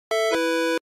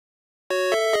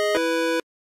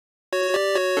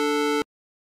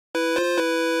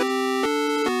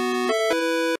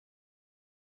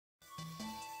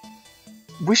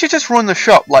We should just run the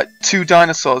shop like 2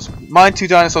 dinosaurs. My 2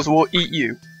 dinosaurs will eat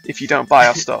you if you don't buy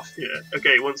our stuff. Yeah. Okay,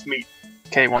 it wants meat.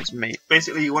 Okay, wants meat.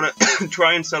 Basically, you want to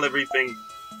try and sell everything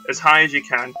as high as you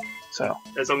can. So.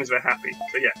 As long as they're happy.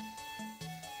 So yeah.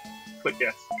 Quick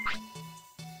guess.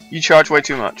 You charge way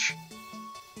too much.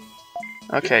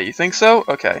 Okay, you think so?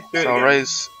 Okay. Do it So I'll again.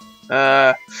 raise.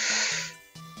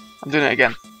 I'm doing it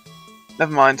again.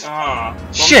 Never mind. Ah.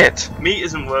 Well, Shit! meat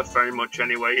isn't worth very much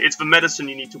anyway. It's the medicine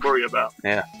you need to worry about.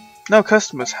 Yeah. No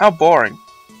customers. How boring.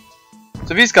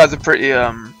 So these guys are pretty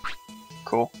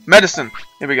cool. Medicine.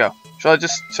 Here we go. Shall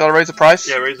I raise the price?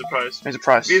 Yeah, raise the price. Raise the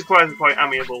price. These guys are quite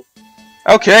amiable.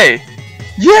 Okay.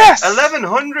 Yes.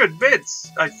 1100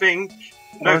 bits, I think.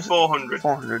 No, Or is it 400.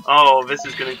 400. Oh, this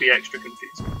is going to be extra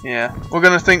confusing. Yeah. We're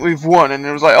gonna think we've won, and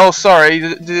it was like, oh, sorry.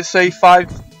 Did it say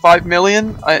 5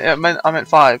 million? I meant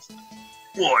 5.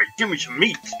 Boy, give me some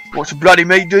meat. What's a bloody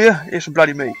meat, do you? It's a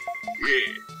bloody meat.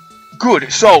 Yeah. Good.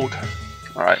 It's sold.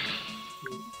 All right.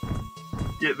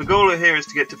 Yeah, the goal here is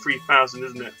to get to 3,000,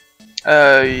 isn't it?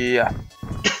 Yeah.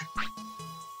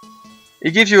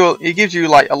 It gives you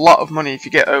like a lot of money if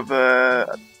you get over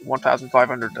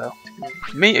 1,500 though.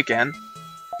 Meat again.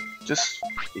 Just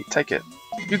take it.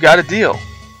 You got a deal.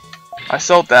 I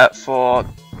sold that for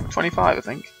 25, I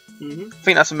think. I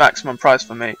think that's the maximum price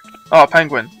for meat. Oh, a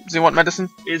penguin. Does he want medicine?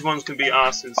 His ones can be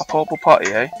arses. A purple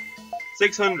potty, eh?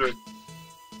 600.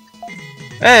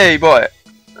 Hey, boy.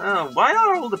 Oh, why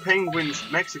are all the penguins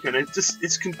Mexican?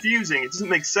 It's confusing. It doesn't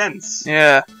make sense.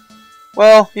 Yeah.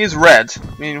 Well, he's red.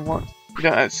 I mean, what? You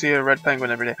don't see a red penguin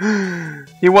every day.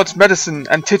 He wants medicine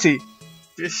and titty.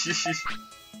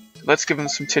 Let's give him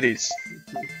some titties.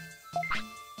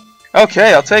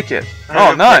 Okay, I'll take it.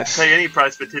 Oh, nice. Pay any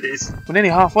price for titties. We're nearly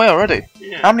halfway already.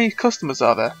 Yeah. How many customers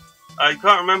are there? I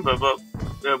can't remember, but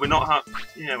we're not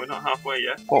we're not halfway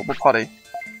yet. Portable potty.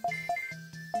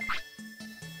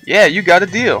 Yeah, you got a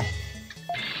deal.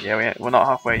 Yeah, we're not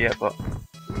halfway yet, but.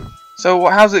 So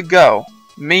how's it go?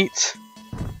 Meat,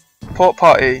 port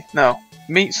potty. No,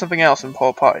 meat, something else, and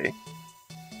port potty.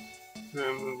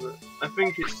 I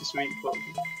think it's just meat pot.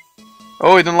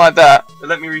 Oh, he didn't like that.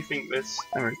 Let me rethink this.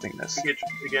 Let me rethink this. Okay,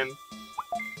 again.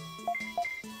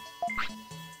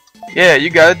 Yeah,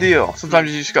 you got a deal.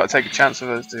 Sometimes you just gotta take a chance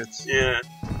with those dudes. Yeah.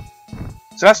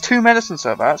 So that's 2 medicine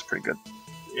so far. That's pretty good.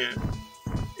 Yeah.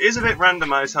 It is a bit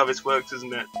randomised how this works,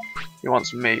 isn't it? He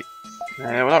wants meat.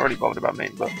 Yeah, we're not really bothered about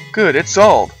meat, but good, it's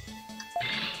sold.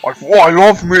 I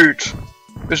love meat.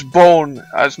 This bone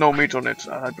has no meat on it.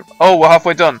 Oh, we're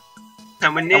halfway done.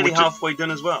 And we're nearly halfway done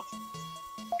as well.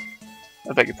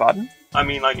 I beg your pardon? I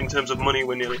mean, like, in terms of money,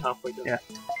 we're nearly halfway done. Yeah.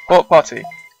 Port potty.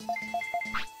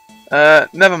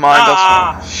 Never mind.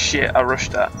 That's shit, I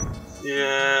rushed that.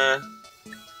 Yeah.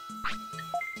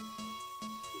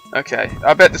 Okay,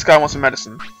 I bet this guy wants some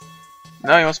medicine.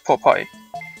 No, he wants a port potty.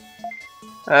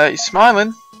 He's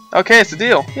smiling. Okay, it's a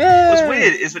deal. Yay! What's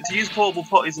weird is that to use portable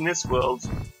potties in this world,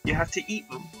 you have to eat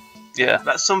them. Yeah.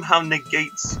 That somehow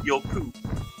negates your poop.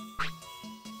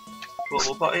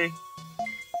 Portable potty.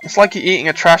 It's like you're eating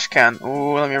a trash can.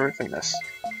 Ooh, let me rethink this.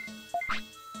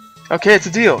 Okay, it's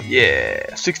a deal.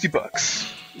 Yeah, 60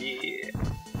 bucks. Yeah.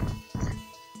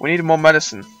 We need more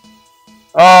medicine.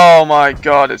 Oh my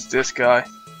god, it's this guy.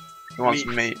 He wants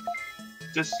meat.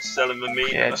 Just sell him the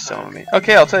meat. Yeah, just sell him meat.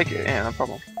 Okay, I'll take it. Yeah, no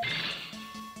problem.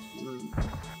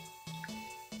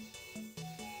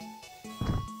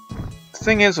 The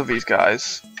thing is with these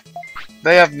guys,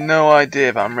 they have no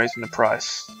idea that I'm raising the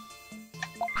price.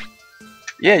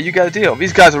 Yeah, you got a deal.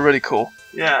 These guys are really cool.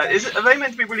 Yeah, are they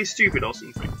meant to be really stupid or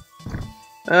something?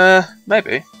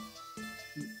 Maybe.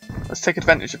 Let's take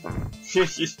advantage of them.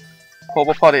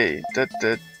 Portable potty.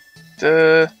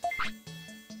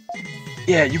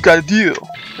 Yeah, you got a deal.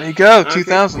 There you go, Okay,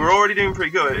 2,000. We're already doing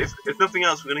pretty good. If nothing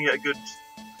else, we're gonna get a good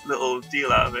little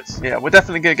deal out of this. Yeah, we're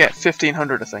definitely gonna get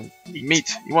 1,500, I think.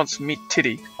 Meat. You want some meat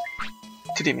titty.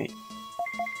 Titty meat.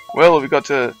 Well, we got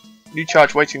to... You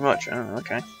charge way too much. Oh,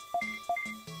 okay.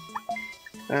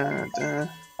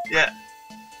 Yeah.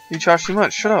 You charge too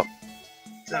much. Shut up.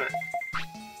 Damn it.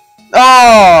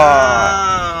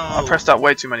 Oh! I Oh! pressed that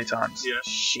way too many times. Yeah.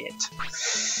 Shit.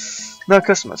 No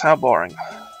customers. How boring.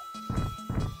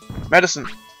 Medicine.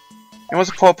 He wants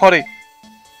a poor potty.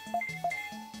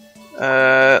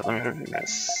 Let me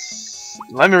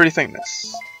rethink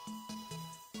this.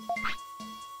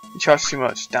 You charge too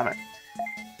much. Damn it.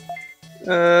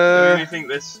 Let me rethink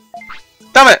this.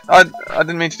 Damn it! I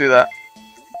didn't mean to do that.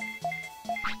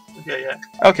 Okay, yeah.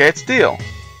 Okay, it's a deal.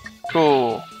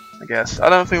 Cool. I guess. I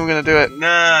don't think we're gonna do it.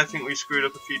 Nah, I think we screwed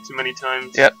up a few too many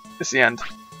times. Yep, it's the end.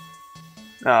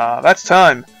 Ah, that's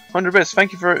time. 100 bits.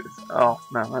 Thank you for it. Oh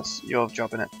no, that's your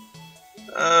job, innit?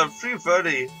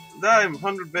 330. Dime,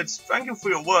 100 bits. Thank you for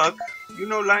your work. You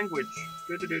know language.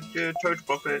 Toad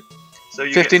profit. So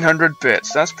you 1500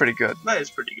 bits. That's pretty good. That is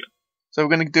pretty good. So we're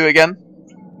gonna do it again?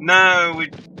 No,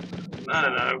 I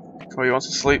don't know. Oh, he wants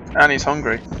to sleep. And he's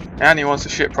hungry. And he wants to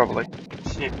shit, probably.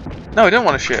 Shit. No, he don't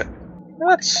want to shit.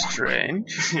 That's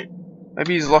strange.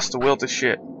 Maybe he's lost the will to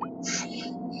shit.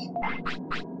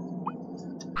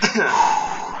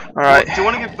 Alright. Do you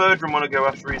want to give Birdrum one a go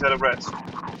after he's had a rest?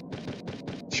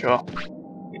 Sure.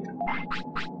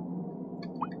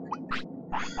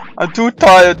 I'm too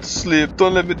tired to sleep.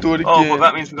 Don't let me do it again. Oh, well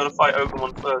that means we've got to fight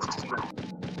Ogremon first, doesn't it?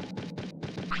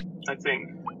 I think.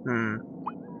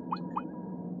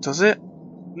 Does it?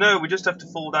 No, we just have to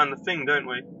fall down the thing, don't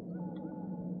we?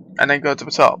 And then go to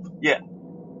the top? Yeah.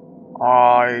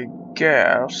 I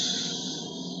guess.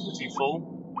 Is he full?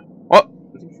 What?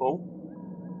 Is he full?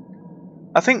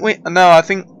 I think we. No, I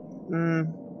think.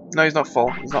 No, he's not full.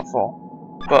 He's not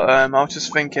full. But I was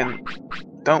just thinking,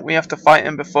 don't we have to fight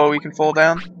him before we can fall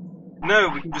down? No,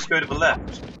 we can just go to the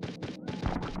left.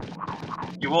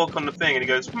 You walk on the thing and he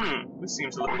goes, this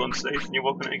seems a little unsafe, and you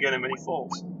walk on it again and then he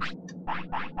falls.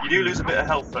 You do lose a bit of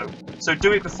health though, so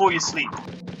do it before you sleep.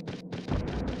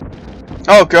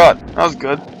 Oh god, that was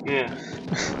good. Yeah.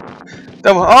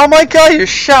 Oh my god, you're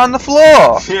shot on the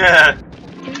floor! Yeah.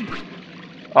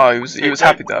 Oh, he was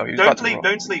happy though. He was don't sleep,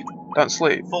 don't sleep. Don't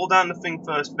sleep. Fall down the thing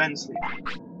first, then sleep.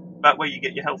 That way you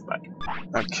get your health back.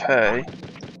 Okay.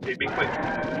 Okay, be quick.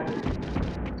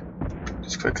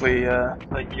 Just quickly,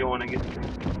 like yawning.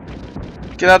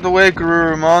 Get out of the way,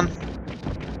 Garurumon.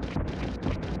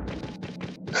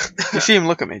 You see him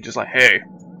look at me, just like, hey.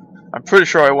 I'm pretty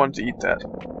sure I want to eat that.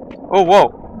 Oh,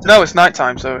 whoa. No, it's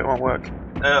nighttime, so it won't work.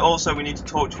 Also, we need to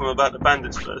talk to him about the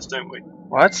bandits first, don't we?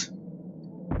 What?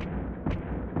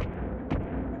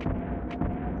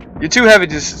 You're too heavy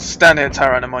to stand here,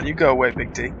 Tyrannomon. You go away,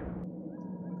 Big T.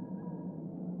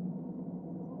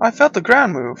 I felt the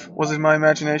ground move. Was it my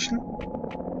imagination?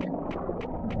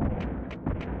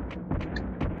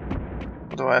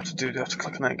 What do I have to do? Do I have to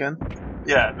click on that again?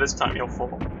 Yeah, this time you'll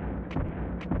fall.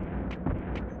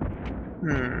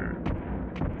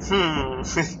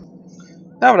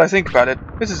 Now that I think about it,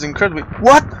 this is incredibly—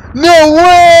 What? No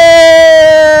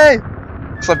way!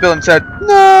 It's like Bill and Ted.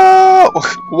 No!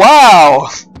 Wow!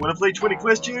 Wanna play 20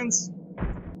 questions?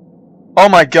 Oh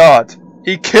my god.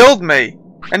 He killed me!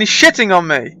 And he's shitting on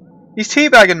me! He's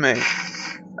teabagging me!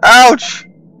 Ouch!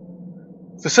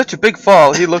 For such a big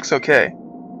fall, he looks okay.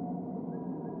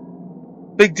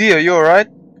 Big D, are you alright?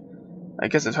 I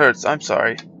guess it hurts. I'm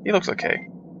sorry. He looks okay.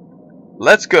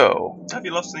 Let's go. Have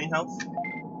you lost any health?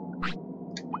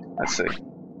 Let's see.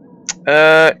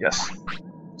 Yes.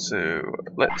 So,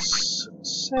 let's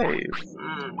save.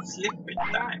 Sleepy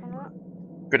time.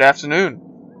 Good afternoon.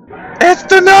 It's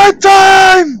the night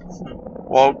time!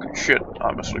 Well, shit,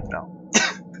 I'm asleep now.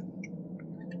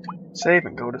 Save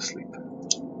and go to sleep.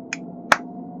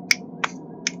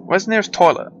 Where's the nearest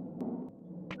toilet?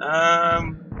 I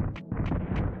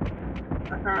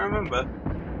can't remember.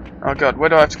 Oh god, where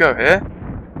do I have to go? Here?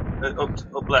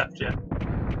 Up left, yeah.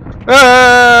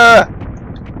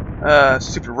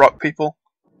 Stupid rock people.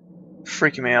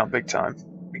 Freaking me out big time.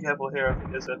 Be careful here, I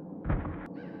think there's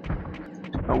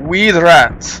a weed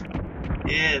rat.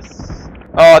 Yes.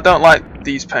 Oh, I don't like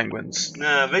these penguins.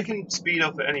 Nah, they can speed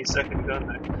up at any second, can't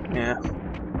they? Yeah.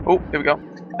 Oh, here we go.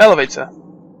 Elevator.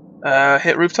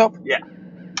 Hit rooftop? Yeah.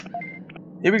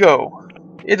 Here we go.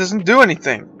 It doesn't do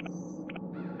anything.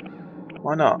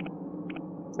 Why not?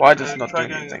 Why does it not do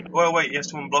anything? Well, wait, he has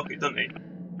to unblock it, doesn't he?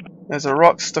 There's a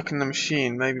rock stuck in the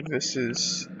machine. Maybe this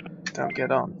is... Don't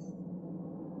get on.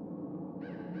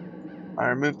 I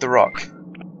removed the rock.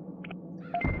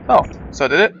 Oh, so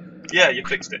did it? Yeah, you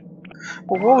fixed it.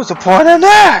 Well, what was the point of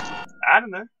that? I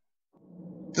don't know.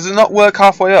 Does it not work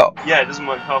halfway up? Yeah, it doesn't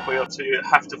work halfway up, so you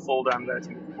have to fall down there to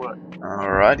make it work.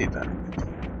 Alrighty then.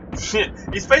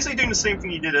 He's basically doing the same thing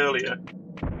he did earlier.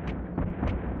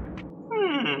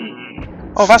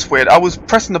 Oh, that's weird. I was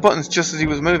pressing the buttons just as he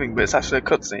was moving, but it's actually a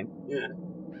cutscene. Yeah.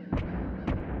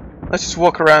 Let's just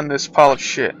walk around this pile of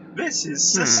shit. This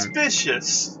is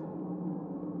suspicious.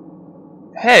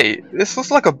 Hey, this looks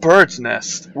like a bird's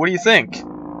nest. What do you think?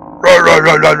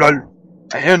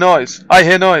 I hear noise. I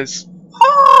hear noise.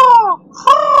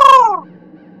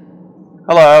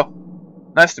 Hello.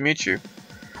 Nice to meet you.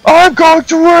 I'm going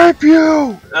to rape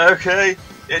you! Okay.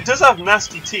 It does have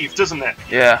nasty teeth, doesn't it?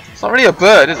 Yeah. It's not really a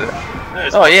bird, is it? No,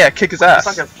 oh yeah, kick his ass.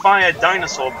 It's like a fire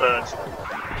dinosaur bird.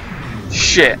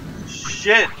 Shit.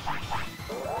 Shit.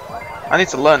 I need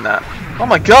to learn that. Oh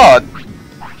my god!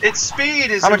 Its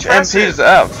speed is How much impressive. MP does it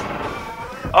have?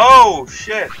 Oh,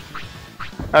 shit.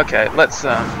 Okay, let's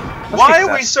Why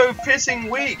are we so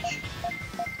pissing weak?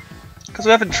 Because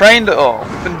we haven't trained at all.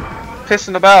 We've been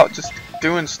pissing about, just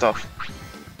doing stuff.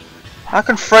 How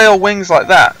can frail wings like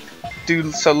that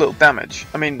do so little damage?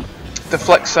 I mean,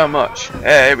 deflect so much.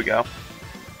 Yeah, here we go.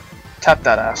 Tap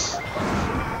that ass.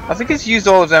 I think he's used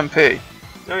all his MP.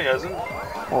 No, he hasn't.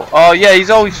 Oh yeah, he's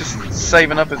always just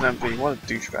saving up his MP. What a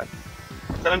douchebag.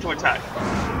 Tell him to attack.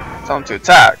 Tell him to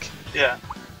attack. Yeah.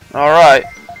 Alright.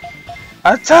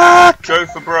 Attack! Go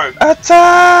for broke.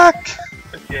 Attack!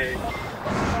 Okay.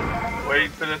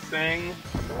 Wait for the thing.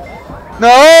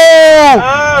 No!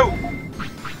 No!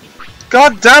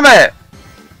 God damn it!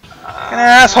 An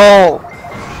asshole!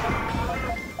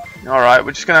 Alright,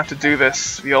 we're just gonna have to do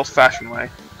this the old-fashioned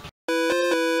way.